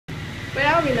Where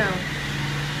are we now?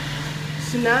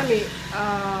 Tsunami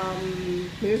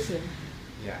museum.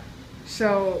 Yeah.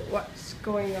 So what's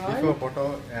going on? Before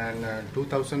photo and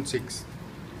 2006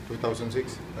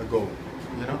 ago,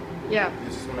 you know? Yeah,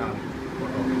 This tsunami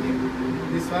photo here.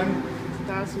 This one,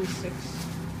 2006.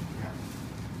 yeah.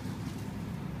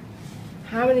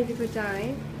 How many people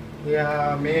died?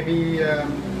 Yeah, maybe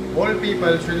all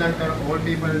people, Sri Lanka, all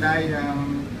people died,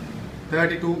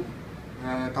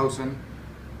 32,000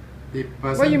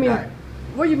 person What do you mean? died.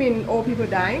 What do you mean all people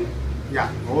dying? Yeah,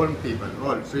 all people,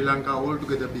 all Sri Lanka, all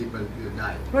together people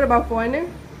died. What about foreigner?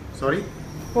 Sorry?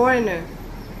 Foreigner.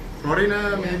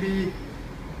 Foreigner, maybe,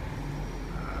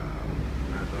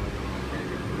 I don't know.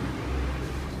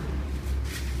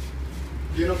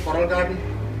 You know Coral Garden?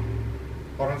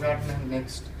 Coral Garden,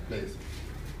 next place.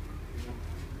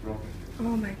 Broken.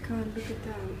 Oh my god, look at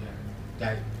that. Yeah,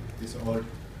 died. This old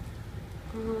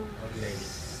Oh, lady.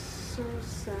 so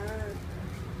sad.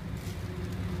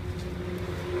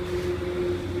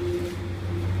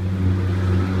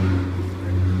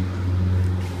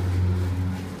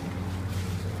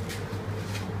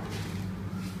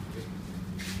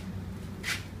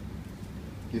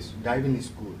 This diving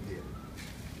school here.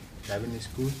 Diving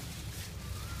school.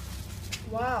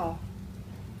 Wow.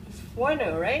 It's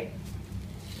foreigner, right?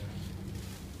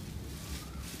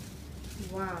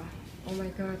 Wow. Oh my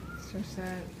god, so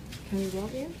sad. Can you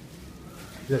walk in?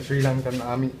 The Sri Lankan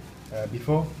army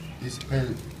before this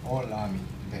help all army.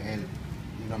 The help,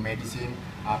 you know, medicine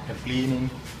after cleaning.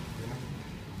 You know,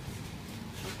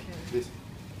 Okay. this,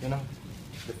 you know,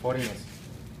 the foreigners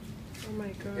Oh my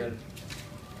god. help.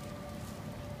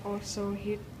 Also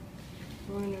hit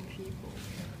foreigner people.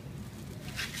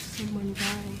 Someone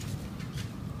died.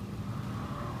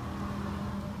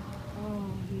 Oh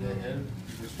no. They help.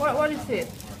 This What is it?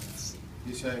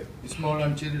 This small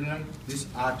and children. This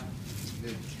art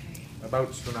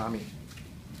about tsunami.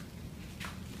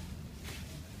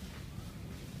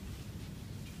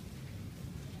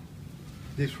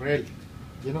 This rail,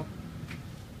 you know.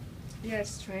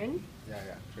 Yes, train.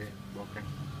 Yeah, train broken.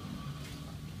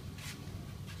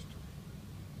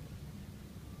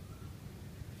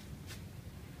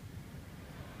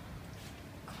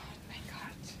 Oh my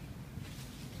god.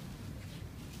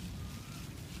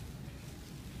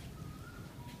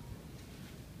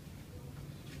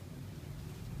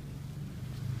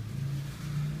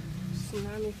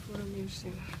 Tsunami Photo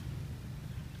Museum.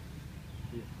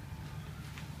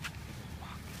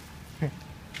 I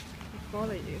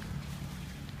follow you.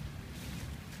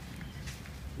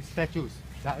 Statues,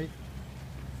 die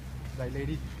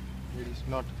lady. Lady is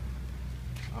not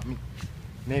army.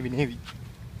 Navy.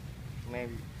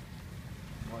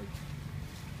 Boy.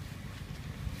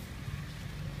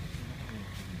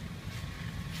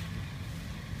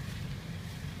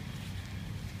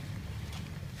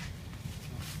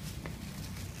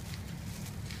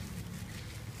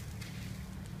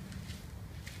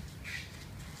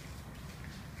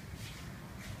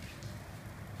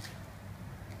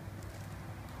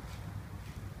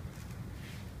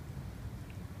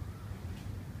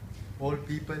 All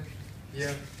people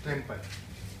here temple.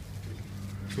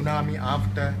 Tsunami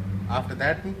after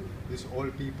that this all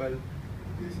people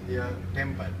is here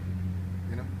temple.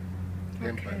 You know?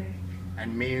 Temple. Okay.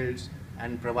 And meals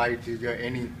and provide you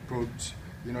any fruits,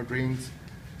 you know, drinks,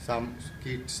 some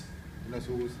kids, you know,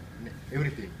 shoes,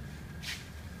 everything.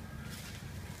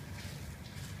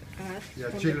 Art Yeah,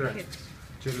 from the children. kids.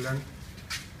 Children.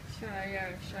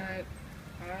 Child.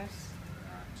 Us.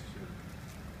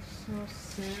 So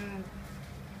sad.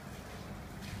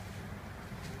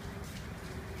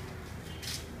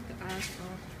 The art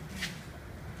of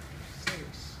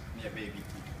things. Yeah, baby.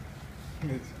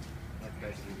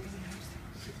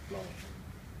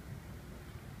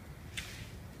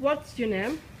 What's your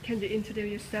name? Can you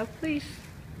introduce yourself, please?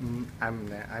 I'm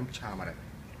Chamara.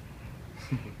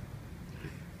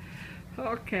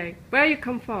 Okay. Where you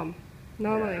come from?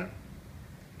 Normally.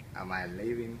 I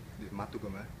live in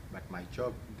Matugama, but my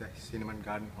job the Cinnamon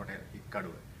Garden Hotel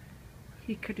Ikkadu.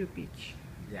 Hikadu Beach.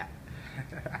 Yeah.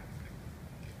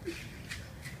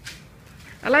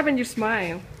 I like when you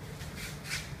smile.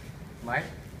 My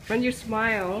When you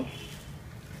smile.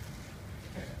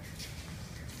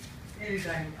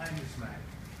 anytime I'm smile.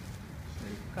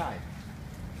 Kai.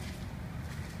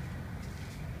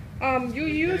 You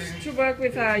used to work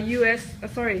with U.S.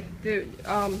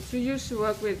 You used to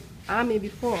work with Army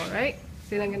before, right?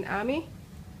 Sri Lankan Army.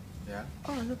 Yeah.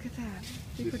 Oh, look at that.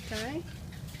 People die.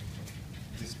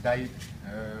 This died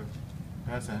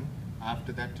person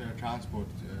after that transport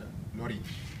lorry.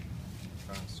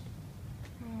 Trans.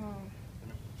 Oh.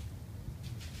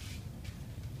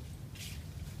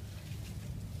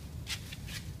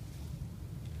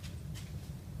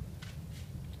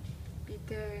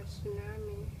 there,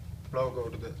 tsunami. Flow go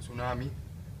to the tsunami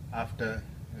after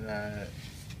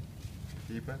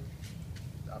people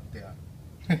up there.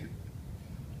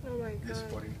 Oh my This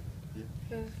god. body. Yeah.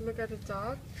 Yes, look at the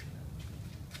dog.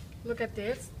 Look at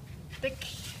this. The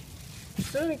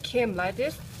tsunami came like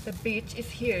this. The beach is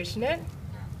here, isn't it?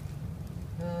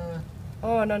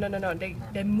 Oh no.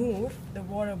 They move. The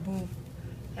water moved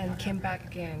and came back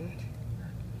again.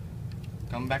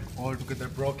 Come back all together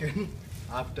broken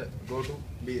after go to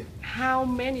be How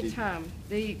many times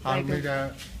they like?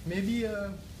 maybe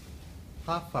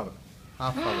half hour.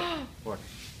 What?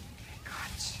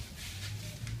 Gosh.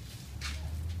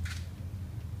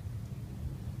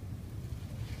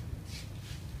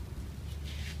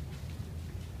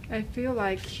 I feel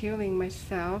like killing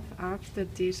myself after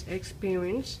this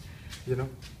experience. You know?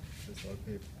 It's all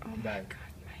people Oh my died.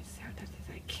 god, myself. That is,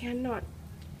 I cannot.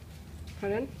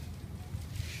 Pardon?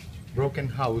 Broken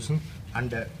house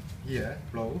under here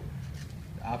flow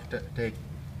after take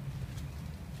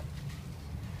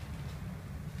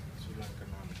Sri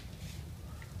Lankan army.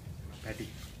 Paddy.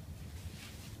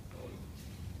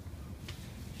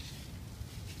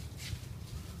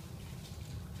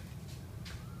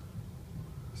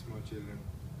 Small children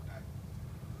died.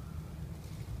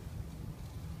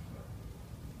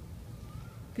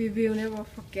 We will never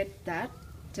forget that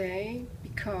day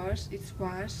because it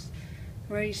was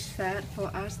very sad for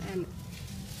us and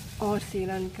all Sri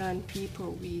Lankan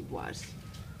people. We was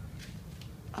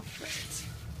afraid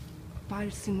by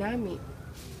the tsunami.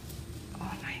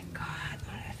 Oh my god,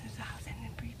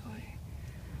 1,000 people.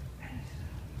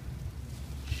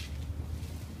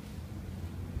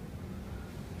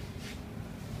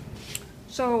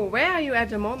 So where are you at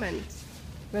the moment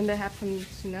when there happened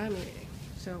tsunami?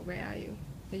 So where are you?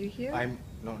 Are you here? I'm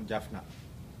not Jaffna.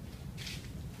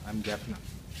 I'm Jaffna.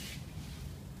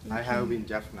 I have been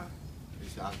Jaffna.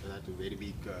 It's after that a very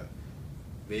big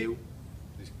wave.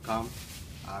 It's come.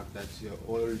 After that's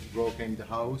old broken the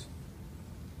house.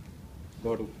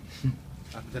 Go to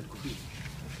after that could be.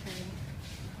 Okay.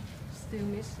 Still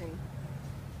missing.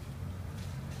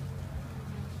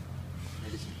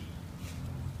 Medicine.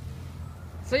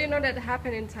 So you know that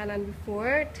happened in Thailand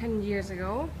before, 10 years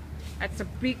ago. That's a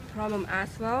big problem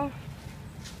as well.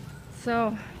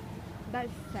 So that's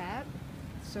sad.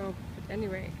 So but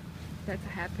anyway, that's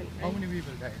happened. How many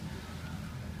people died?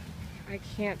 I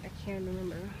can't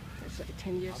remember. It's like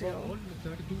 10 years ago. Only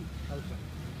 32,000.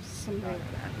 Something like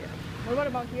that, yeah. What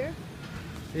about here?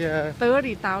 Yeah.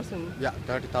 30,000. Yeah,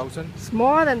 30,000. It's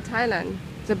more than Thailand.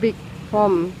 It's a big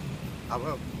problem.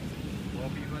 More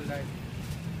people died.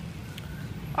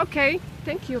 Okay,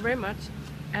 thank you very much.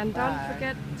 And don't Bye.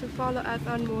 forget to follow us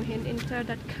on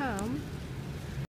mohininter.com.